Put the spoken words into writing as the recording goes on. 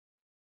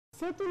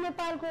सेतु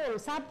नेपालको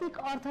शाब्दिक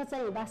अर्थ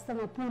चाहिँ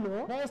वास्तवमा पुल हो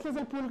र यसले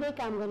चाहिँ पुलकै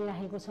काम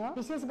गरिरहेको छ।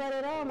 विशेष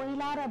गरेर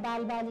महिला र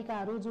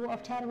बालबालिकाहरू जो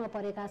अप्ठ्यारोमा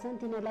परेका छन्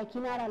तिनीहरूलाई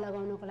किनारा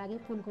लगाउनको लागि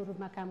पुलको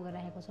रूपमा काम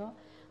गरिरहेको छ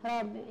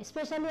र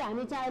स्पेशली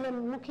हामी चाहिँ अहिले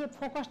मुख्य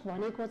फोकस्ड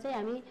भनेको चाहिँ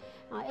हामी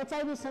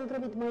एचआईभी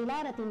संक्रमित महिला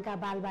र तिनका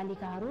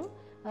बालबालिकाहरू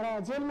र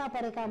जेलमा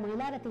परेका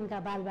महिला र तिनका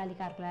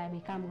बालबालिकाहरूको लागि हामी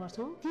काम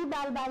गर्छौँ। ती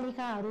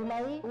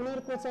बालबालिकाहरूलाई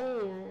उनीहरूको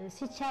चाहिँ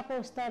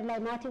शिक्षाको स्तरलाई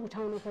माथि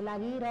उठाउनको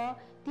लागि र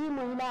ती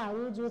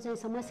महिलाहरू जो चाहिँ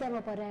समस्यामा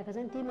परिरहेका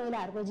छन् ती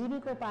महिलाहरूको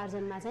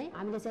जीविकोपार्जनमा चाहिँ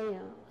हामीले चाहिँ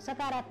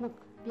सकारात्मक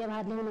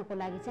व्यवहार ल्याउनको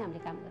लागि चाहिँ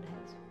हामीले काम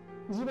गरिरहेका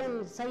छौँ। जीवन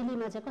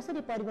शैलीमा चाहिँ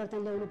कसरी परिवर्तन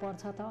ल्याउनु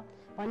पर्छ त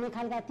भन्ने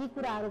खालका ती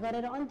कुराहरू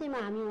गरेर अन्त्यमा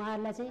हामी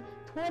उहाँहरूलाई चाहिँ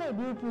थोरै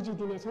बिउ पुँजी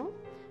दिनेछौँ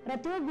र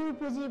त्यो बिउ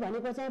पुँजी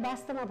भनेको चाहिँ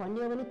वास्तवमा भन्ने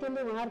हो भने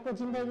त्यसले उहाँहरूको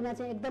जिन्दगीमा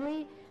चाहिँ एकदमै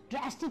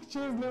ड्रास्टिक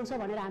चेन्ज ल्याउँछ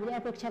भनेर हामीले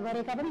अपेक्षा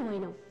गरेका पनि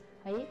होइनौँ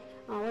है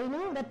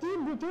होइनौँ र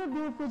त्यो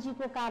बिउ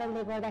पुँजीको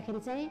कारणले गर्दाखेरि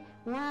चाहिँ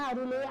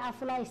उहाँहरूले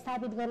आफूलाई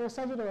स्थापित गर्न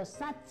सजिलो होस्।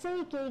 साँच्चै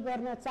केही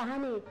गर्न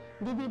चाहने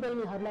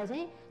दिदीबहिनीहरूलाई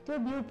चाहिँ त्यो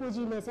बिउ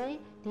पुँजीले चाहिँ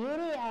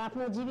धेरै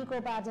आफ्नो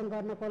जीविकोपार्जन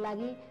गर्नको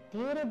लागि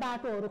धेरै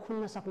बाटोहरू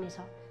खुल्न सक्नेछ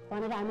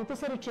भनेर हामी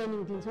त्यसरी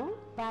ट्रेनिङ दिन्छौँ।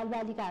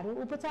 बालबालिकाहरू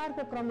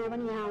उपचारको क्रममा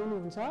पनि यहाँ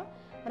आउनुहुन्छ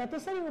र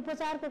त्यसरी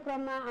उपचारको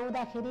क्रममा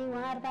आउँदाखेरि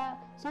उहाँहरूका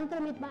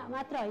सङ्क्रमित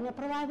मात्र होइन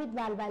प्रभावित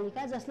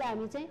बालबालिका जसलाई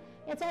हामी चाहिँ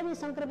एचआईभी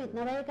सङ्क्रमित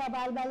नभएका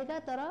बालबालिका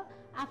तर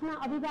आफ्ना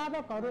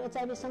अभिभावकहरू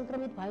एचआईभी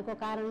सङ्क्रमित भएको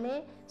कारणले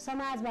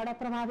समाजबाट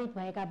प्रभावित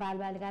भएका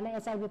बालबालिकालाई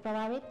एचआईभी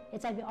प्रभावित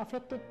एचआईभी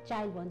अफेक्टेड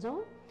चाइल्ड भन्छौँ।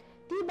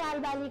 ती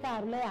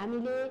बालबालिकाहरूलाई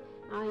हामीले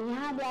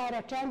यहाँ ल्याएर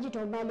ट्रान्जिट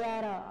होममा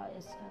ल्याएर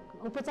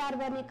उपचार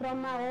गर्ने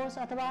क्रममा होस्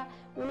अथवा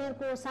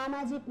उनीहरूको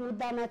सामाजिक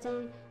मुद्दामा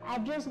चाहिँ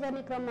एड्रेस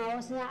गर्ने क्रममा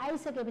होस् यहाँ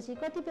आइसकेपछि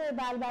कतिपय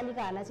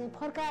बालबालिकाहरूलाई चाहिँ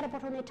फर्काएर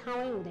पठाउने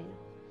ठाउँै हुँदैन।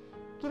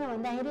 किन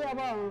भन्दाखेरि अब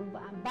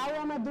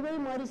बाबुआमा दुवै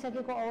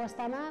मरिसकेको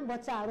अवस्थामा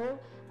बच्चाहरू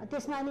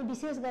त्यसमा नि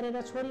विशेष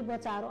गरेर छोरी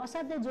बच्चाहरू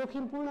असाध्यै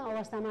जोखिमपूर्ण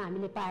अवस्थामा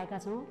हामीले पाएका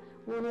छौँ।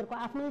 उनीहरूको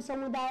आफ्नै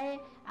समुदाय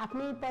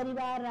आफ्नै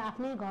परिवार र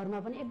आफ्नै घरमा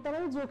पनि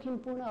एकदमै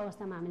जोखिमपूर्ण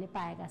अवस्थामा हामीले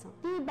पाएका छौँ।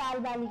 ती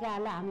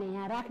बालबालिकाहरूलाई हामीले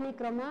यहाँ राख्ने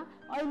क्रममा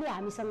अहिले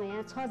हामीसँग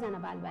यहाँ 6 जना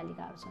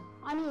बालबालिकाहरू छन्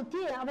अनि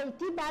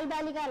ती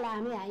बालबालिकालाई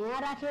हामी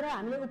यहाँ राखेर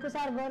हामीले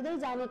उपचार गर्दै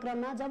जाने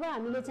क्रममा जब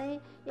हामीले चाहिँ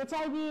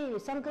एचआईभी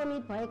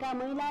सङ्क्रमित भएका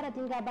महिला र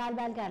तिनका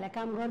बालबालिकाहरूलाई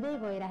काम गर्दै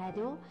गइरहेका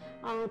थियौँ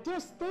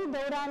त्यही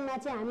दौरानमा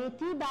चाहिँ हामी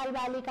ती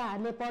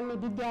बालबालिकाहरूले पढ्ने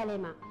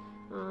विद्यालयमा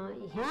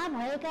यहाँ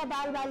भएका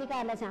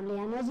बालबालिकाहरूलाई चाहिँ हामीले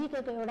यहाँ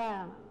नजिकैको एउटा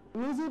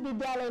निजी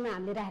विद्यालयमा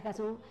हामीले राखेका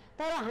छौँ।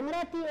 तर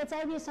हाम्रा ती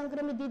एचआईभी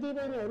सङ्क्रमित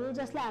दिदीबहिनीहरू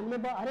जसलाई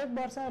हामीले हरेक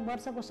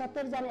वर्षको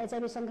 70 जना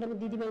एचआईभी सङ्क्रमित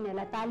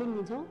दिदीबहिनीहरूलाई तालिम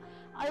दिन्छौँ।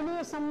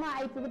 अहिलेसम्म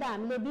आइपुग्दा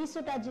हामीले 20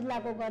 वटा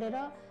जिल्लाको गरेर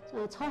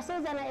 600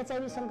 जना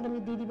एचआईभी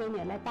सङ्क्रमित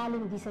दिदीबहिनीहरूलाई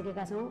तालिम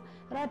दिइसकेका छौँ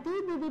र ती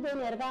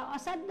दिदीबहिनीहरूका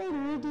असाध्यै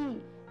निडी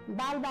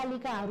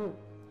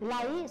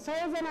बालबालिकाहरूलाई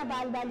 100 जना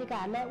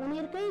बालबालिकाहरूलाई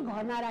उनीहरूकै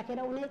घरमा राखेर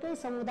उनीहरूकै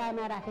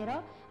समुदायमा राखेर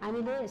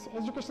हामीले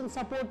एजुकेसन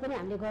सपोर्ट पनि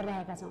हामीले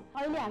गरिरहेका छौँ।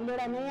 अहिले हामीले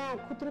एउटा नयाँ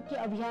खुत्रुकी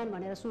अभियान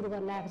भनेर सुरु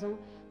गर्न लागेका छौँ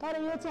तर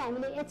यो चाहिँ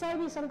हामीले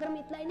एचआईभी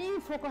सङ्क्रमितलाई नै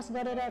फोकस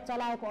गरेर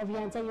चलाएको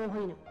अभियान चाहिँ यो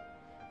होइन।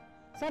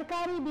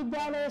 सरकारी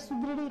विद्यालय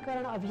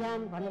सुदृढीकरण अभियान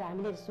भनेर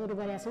हामीले सुरु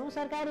गरेका छौँ।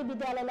 सरकारी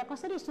विद्यालयलाई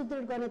कसरी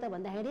सुदृढ गर्ने त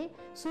भन्दाखेरि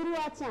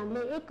सुरुवात चाहिँ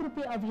हामीले 1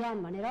 रुपियाँ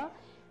अभियान भनेर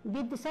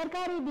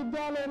सरकारी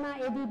विद्यालयमा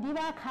यदि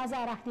विवाह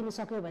खाजा राखिदिनु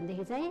सक्यो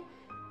भनेदेखि चाहिँ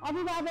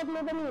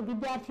अभिभावकले पनि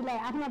विद्यार्थीलाई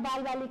आफ्ना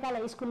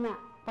बालबालिकालाई स्कुलमा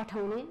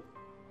पठाउने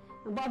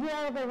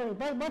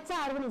अभिभावकहरू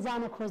बच्चाहरू पनि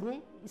जान खोज्ने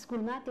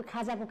स्कुलमा त्यो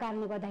खाजाको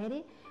कारणले गर्दाखेरि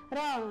र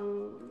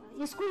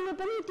स्कुलले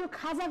पनि त्यो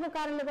खाजाको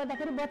कारणले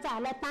गर्दाखेरि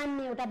बच्चाहरूलाई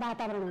तान्ने एउटा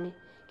वातावरण हुने।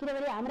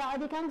 किनभने हाम्रा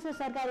अधिकांश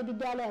सरकारी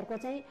विद्यालयहरूको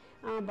चाहिँ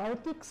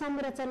भौतिक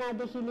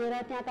संरचनादेखि लिएर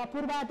त्यहाँका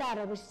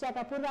पूर्वाधारहरू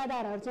शिक्षाका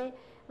पूर्वाधारहरू चाहिँ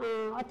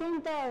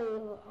अत्यन्त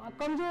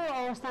कमजोर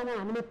अवस्थामा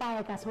हामीले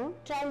पाएका छौँ।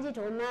 ट्रान्जिट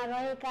होममा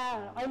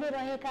अहिले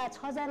रहेका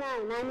 6 जना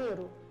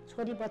नानीहरू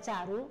छोरी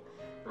बच्चाहरू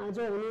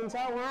जो हुनुहुन्छ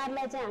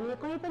उहाँहरूलाई चाहिँ हामीले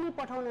कहीँ पनि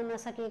पठाउन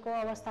नसकेको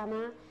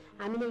अवस्थामा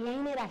हामीले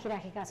यहीँ नै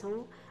राखिराखेका छौँ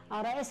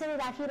र यसरी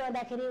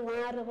राखिरहँदाखेरि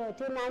उहाँहरूको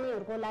त्यो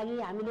नानीहरूको लागि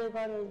हामीले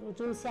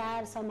जुन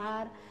स्याहार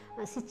सम्हार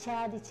शिक्षा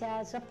दीक्षा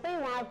सबै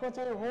उहाँहरूको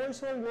चाहिँ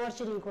होलसोल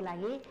नर्चरिङको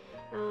लागि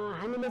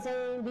हामीले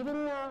चाहिँ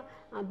विभिन्न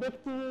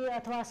व्यक्ति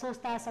अथवा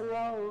संस्थासँग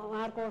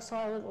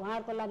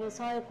उहाँहरूको लागि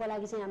सहयोगको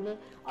लागि चाहिँ हामीले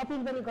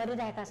अपिल पनि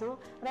गरिरहेका छौँ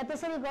र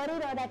त्यसरी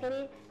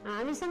गरिरहँदाखेरि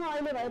हामीसँग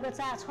अहिले भएको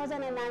 6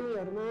 जना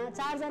नानीहरूमा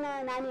 4 जना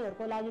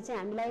नानीहरूको लागि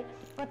चाहिँ हामीलाई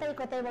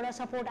कतैबाट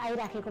सपोर्ट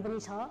आइराखेको पनि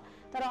छ।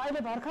 तर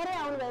अहिले भर्खरै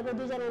आउनुभएको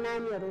 2 जना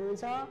नानीहरू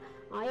हुनुहुन्छ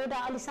एउटा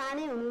अलि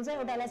सानै हुनुहुन्छ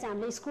एउटालाई चाहिँ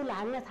हामीले स्कुल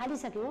हाल्न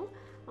थालिसक्यौँ।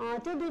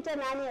 त्यो 2टा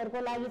नानीहरूको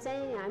लागि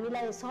चाहिँ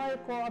हामीलाई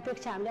सहयोगको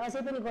अपेक्षा हामीले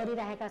अझै पनि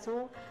गरिरहेका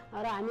छौँ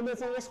र हामीले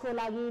चाहिँ यसको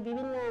लागि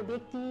विभिन्न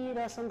व्यक्ति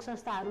र सङ्घ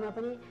संस्थाहरूमा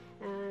पनि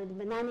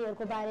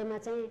नानीहरूको बारेमा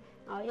चाहिँ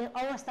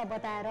अवस्था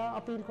बताएर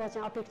अपिलको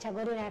चाहिँ अपेक्षा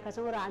गरिरहेका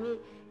छौँ र हामी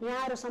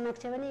यहाँहरू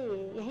समक्ष पनि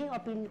यही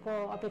अपिलको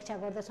अपेक्षा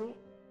गर्दछौँ।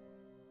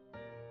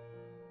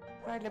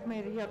 पहिले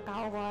मेरो यो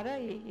घाउ भएर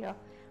यो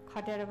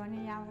खटेर पनि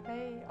यहाँबाटै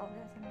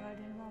अपरेसन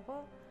गरिदिनु भएको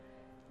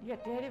यो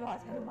धेरै भएको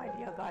छैन मैले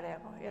यो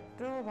गरेको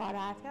यत्रो भएर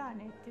आएको थियो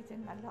अनि त्यो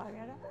चिन्ता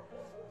लगेर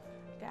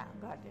त्यहाँ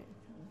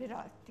गरिदिनु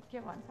के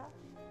भन्छ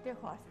त्यो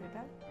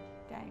हस्पिटल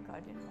त्यहीँ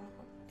गरिदिनु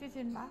भएको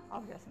टिचिङमा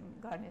अपरेसन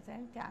गर्ने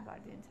चाहिँ त्यहाँ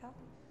गरिदिन्छ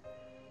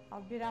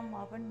अब बिराम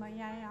म पनि म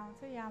यहीँ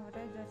आउँछु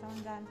यहाँबाटै जोसँग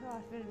जान्छु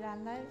हस्पिटल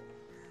जान्दै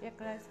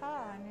एक्लै छ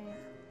अनि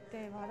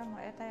त्यही भएर म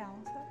यतै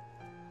आउँछु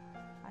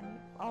अनि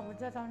अब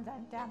जोसँग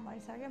जाने त्यहाँ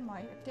भइसक्यो म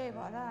त्यही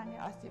भएर अनि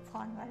अस्ति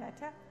फोन गरेको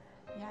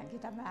थियो यहाँ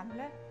गीता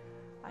म्यामले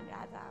अनि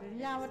आज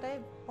यहाँबाटै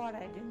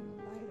पढाइदिनु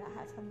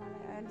भइरहेको छ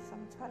मलाई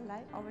अहिलेसम्म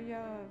छोरीलाई अब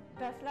यो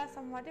 10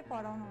 क्लाससम्म मात्रै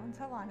पढाउनुहुन्छ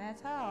भनेको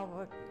छ अब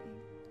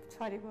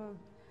छोरीको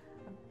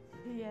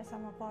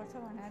बिएसम्म पढ्छ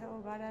भनेर ऊ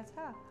गरेको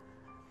छ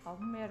अब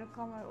मेरो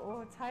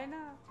छैन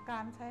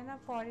काम छैन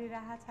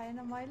पढिरहेको छैन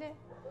मैले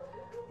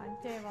अनि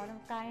त्यही भएर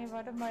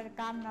कहीँबाट मैले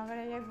काम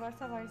नगरे 1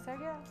 वर्ष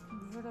भइसक्यो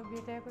बुढो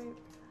बितेको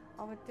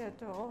अब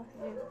त्यो हो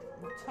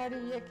छोरी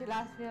 1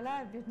 क्लास बेला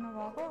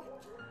बित्नुभएको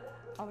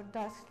अब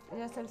 10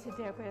 एसएलसी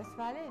दिएको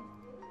यसपालि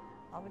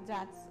अब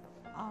जाँच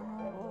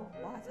आउनु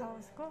भएको छ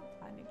उसको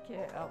अनि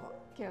अब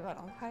के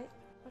गरौँ खै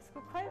उसको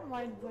खै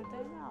मैले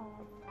बुझ्दैन अब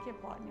के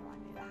पढ्ने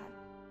भनिरहेको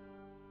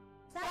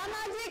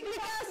सामाजिक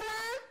विकासमा